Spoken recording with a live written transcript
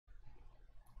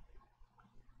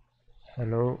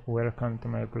Hello, welcome to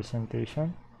my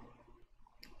presentation.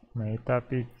 My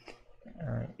topic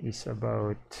is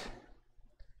about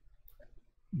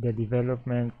the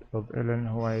development of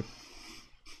Ellen White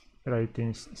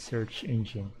Writings search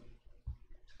engine.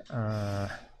 The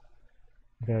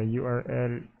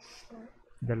URL,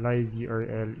 the live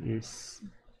URL is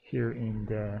here in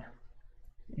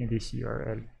this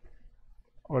URL.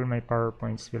 All my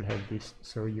PowerPoints will have this,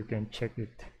 so you can check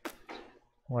it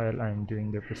while I'm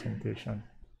doing the presentation.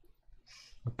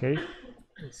 Okay,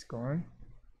 let's go on.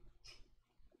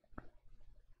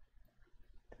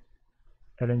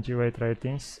 Ellen G. White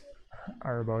writings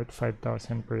are about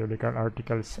 5,000 periodical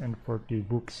articles and 40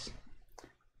 books,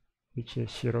 which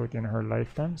she wrote in her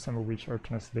lifetime, some of which are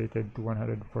translated to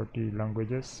 140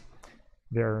 languages.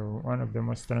 They are one of the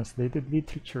most translated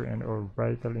literature and of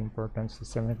vital importance to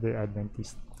Seventh-day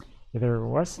Adventists. There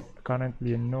was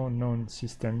currently no known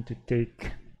system to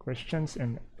take questions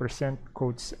and present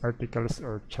quotes, articles,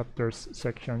 or chapters,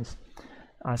 sections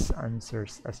as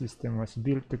answers. A system was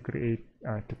built to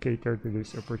cater to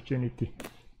this opportunity.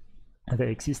 The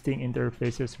existing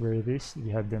interfaces were this.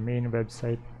 We have the main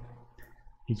website,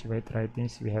 Each White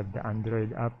Writings. We have the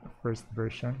Android app first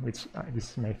version, which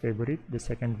this is my favorite. The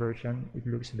second version, it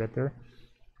looks better.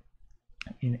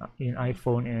 In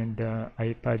iPhone and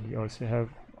iPad, we also have.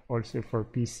 Also for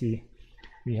PC,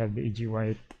 we have the E.G.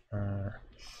 White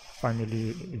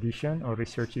Family Edition or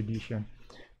Research Edition,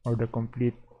 or the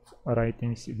Complete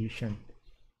Writings Edition.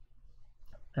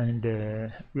 And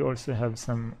we also have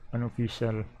some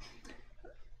unofficial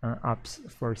apps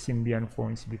for Symbian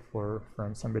phones before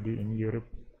from somebody in Europe.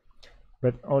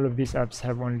 But all of these apps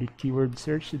have only keyword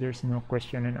search. There's no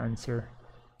question and answer.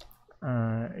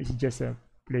 It's just a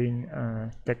plain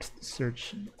text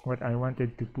search. What I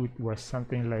wanted to put was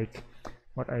something like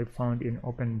what I found in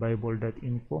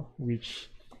openbible.info, which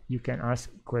you can ask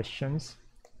questions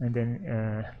and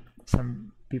then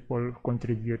some people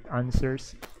contribute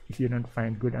answers. If you don't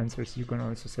find good answers, you can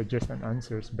also suggest an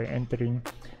answers by entering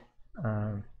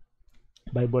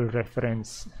Bible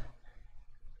reference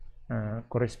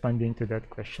corresponding to that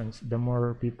questions. The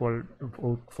more people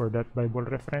vote for that Bible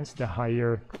reference, the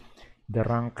higher the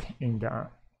rank in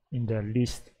the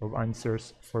list of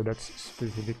answers for that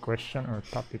specific question or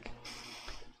topic.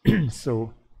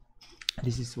 So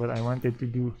this is what I wanted to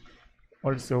do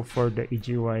also for the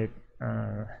E.G. White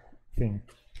thing.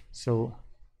 So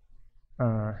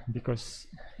because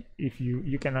if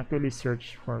you can actually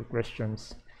search for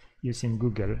questions using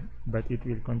Google, but it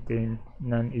will contain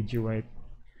non-E.G. White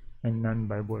and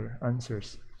non-Bible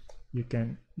answers. You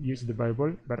can use the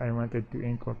Bible, but I wanted to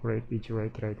incorporate E.G.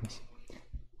 White writings.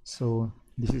 So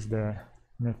this is the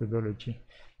methodology.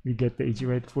 We get the E.G.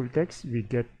 White full text, we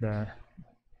get the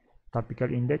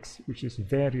topical index, which is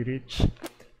very rich.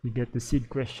 We get the seed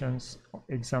questions,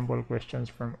 example questions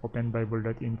from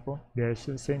openbible.info. They are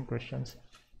the same questions,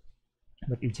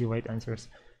 but E.G. White answers.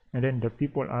 And then the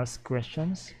people ask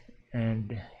questions,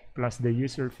 and plus the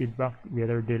user feedback,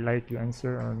 whether they like the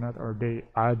answer or not, or they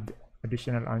add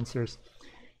additional answers.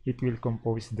 It will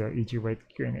compose the E.G. White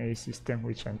Q&A system,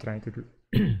 which I'm trying to do.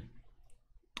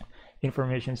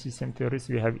 Information system theories,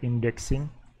 we have indexing,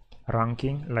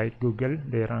 ranking, like Google,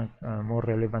 they rank more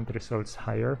relevant results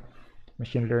higher.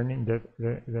 Machine learning,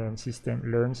 the system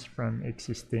learns from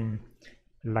existing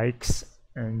likes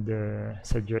and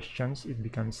suggestions. It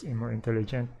becomes more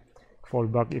intelligent.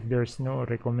 Fallback, if there's no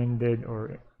recommended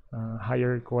or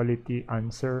higher quality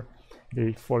answer,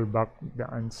 they fall back the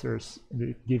answers.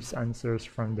 It gives answers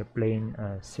from the plain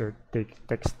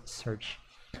text search.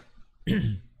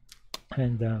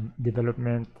 And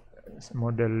development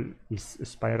model is a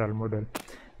spiral model,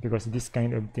 because this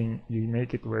kind of thing, you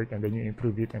make it work and then you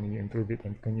improve it and you improve it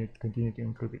and continue to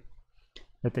improve it.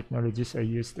 The technologies I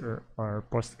used are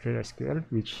PostgreSQL,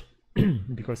 which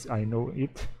because I know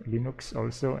it, Linux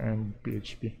also, and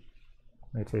PHP,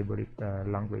 my favorite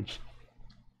language.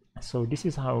 So this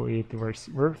is how it works.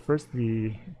 First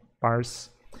we parse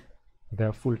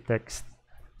the full text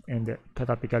and the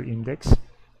topical index,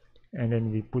 and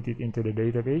then we put it into the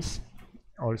database.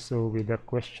 Also with the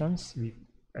questions, we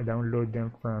download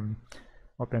them from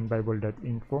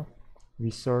openbible.info.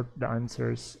 We sort the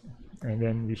answers and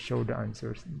then we show the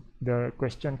answers. The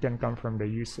question can come from the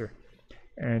user,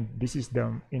 and this is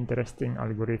the interesting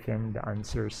algorithm, the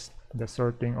answers, the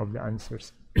sorting of the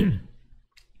answers.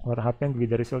 What happened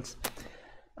with the results?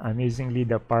 Amazingly,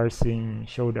 the parsing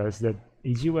showed us that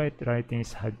E.G. White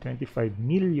writings had 25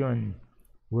 million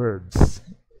words,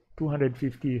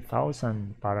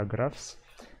 250,000 paragraphs,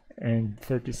 and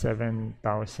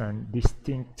 37,000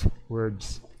 distinct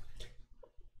words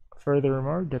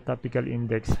Furthermore, the topical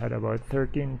index had about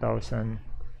 13,000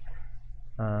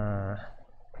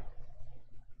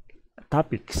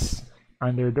 topics.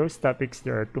 Under those topics,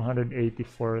 there are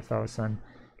 284,000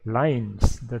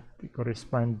 lines that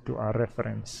correspond to a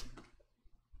reference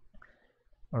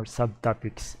or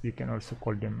subtopics. You can also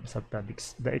call them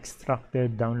subtopics. The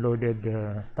extracted, downloaded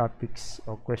topics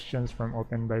or questions from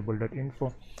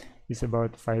openbible.info is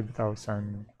about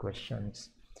 5,000 questions.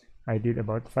 I did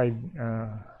about 5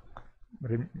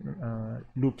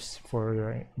 loops for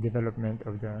the development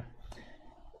of the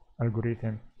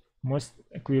algorithm. Most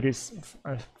queries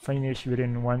finish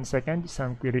within 1 second.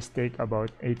 Some queries take about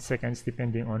 8 seconds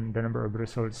depending on the number of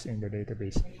results in the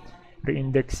database.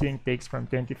 Reindexing takes from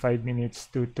 25 minutes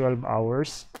to 12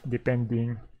 hours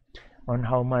depending on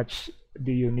how much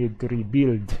do you need to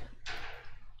rebuild.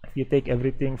 If you take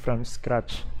everything from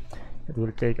scratch, it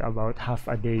will take about half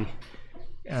a day.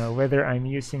 Whether I'm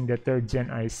using the 3rd Gen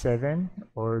i7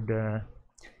 or the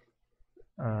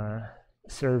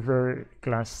server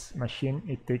class machine,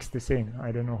 it takes the same.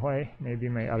 I don't know why. Maybe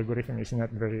my algorithm is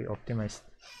not very optimized.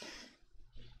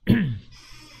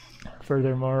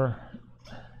 Furthermore,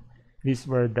 these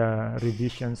were the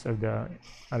revisions of the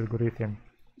algorithm.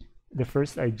 The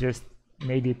first, I just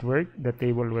made it work. The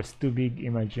table was too big.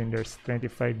 Imagine there's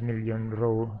 25 million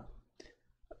row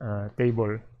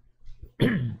table.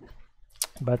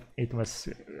 But it was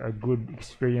a good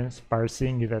experience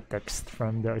parsing the text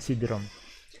from the CD-ROM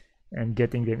and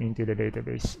getting them into the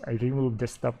database. I removed the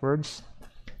stop words.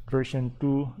 Version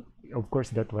 2, of course,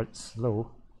 that was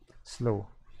slow.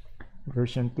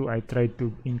 Version 2, I tried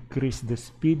to increase the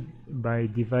speed by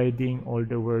dividing all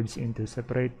the words into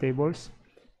separate tables.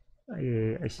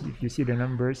 If you see the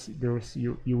numbers, those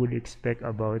you would expect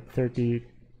about 30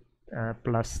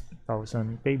 plus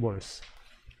thousand tables.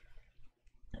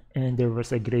 And there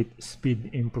was a great speed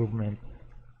improvement.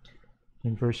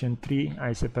 In version 3,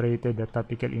 I separated the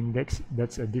topical index.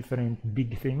 That's a different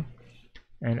big thing.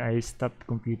 And I stopped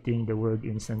computing the word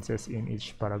instances in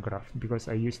each paragraph because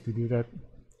I used to do that.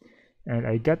 And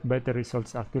I got better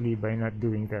results actually by not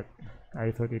doing that.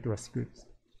 I thought it was good,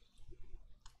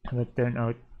 but turned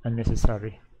out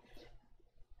unnecessary.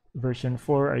 Version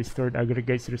 4, I stored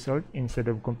aggregates result instead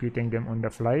of computing them on the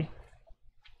fly.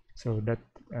 So that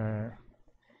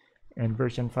and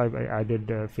version 5, I added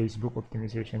the Facebook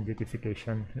optimization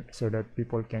beautification so that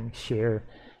people can share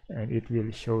and it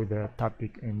will show the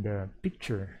topic in the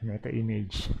picture, meta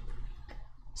image.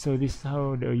 So this is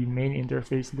how the main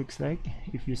interface looks like.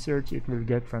 If you search, it will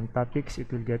get from topics, it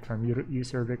will get from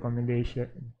user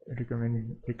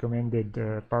recommended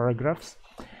paragraphs,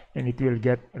 and it will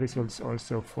get results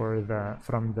also for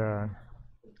from the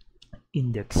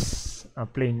index, a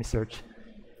plain search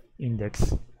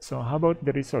index. So how about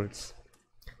the results?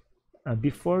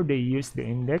 Before they used the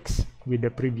index with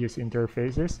the previous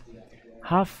interfaces,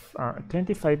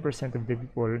 25% of the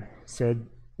people said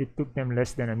it took them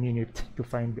less than a minute to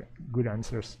find good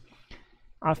answers.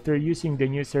 After using the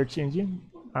new search engine,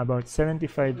 about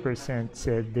 75%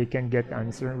 said they can get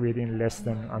answer within less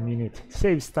than a minute.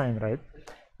 Saves time, right?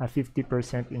 A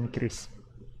 50% increase.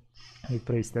 I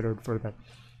praise the Lord for that.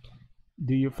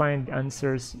 Do you find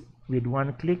answers with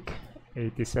 1 click?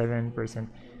 87%.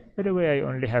 By the way, I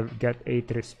only got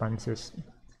 8 responses.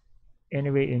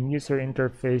 Anyway, in user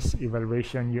interface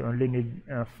evaluation, you only need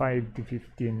 5 to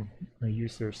 15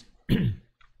 users.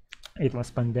 It was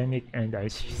pandemic, and I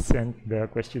sent the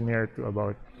questionnaire to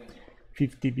about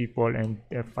 50 people, and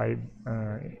 5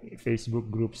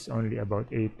 Facebook groups, only about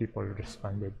 8 people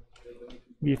responded.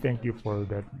 We thank you for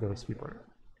those people.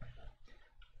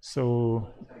 So,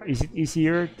 is it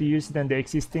easier to use than the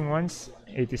existing ones?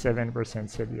 87%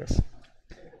 said yes.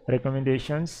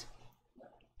 Recommendations: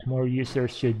 more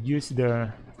users should use the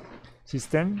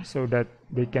system so that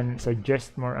they can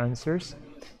suggest more answers,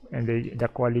 and the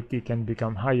quality can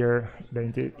become higher.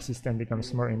 The system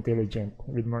becomes more intelligent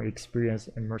with more experience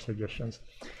and more suggestions.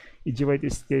 EG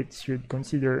states should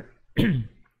consider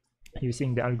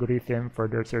using the algorithm for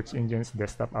their search engines,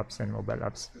 desktop apps, and mobile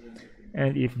apps.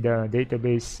 And if the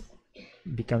database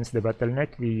becomes the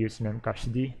bottleneck, we use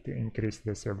memcached to increase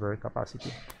the server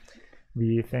capacity.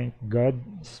 We thank God,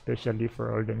 especially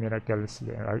for all the miracles,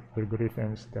 the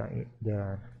algorithms,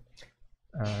 the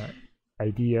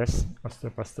ideas of the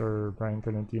Pastor Brian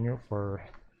Tolentino for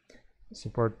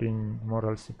supporting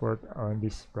moral support on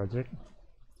this project,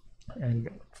 and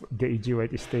the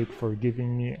EG State for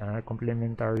giving me a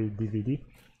complimentary DVD.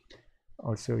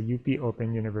 Also, UP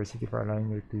Open University for allowing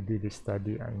me to do this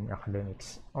study in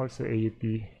academics. Also,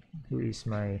 AUP, who is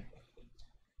my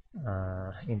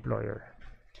employer.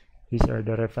 These are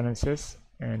the references,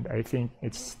 and I think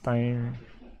it's time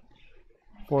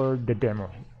for the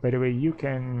demo. By the way, you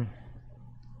can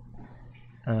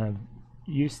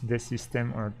use the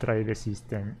system or try the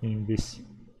system in this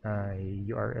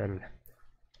URL.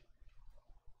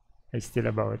 I still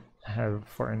about have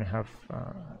 4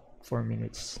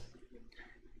 minutes.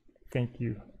 Thank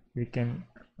you. We can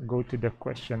go to the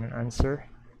question and answer.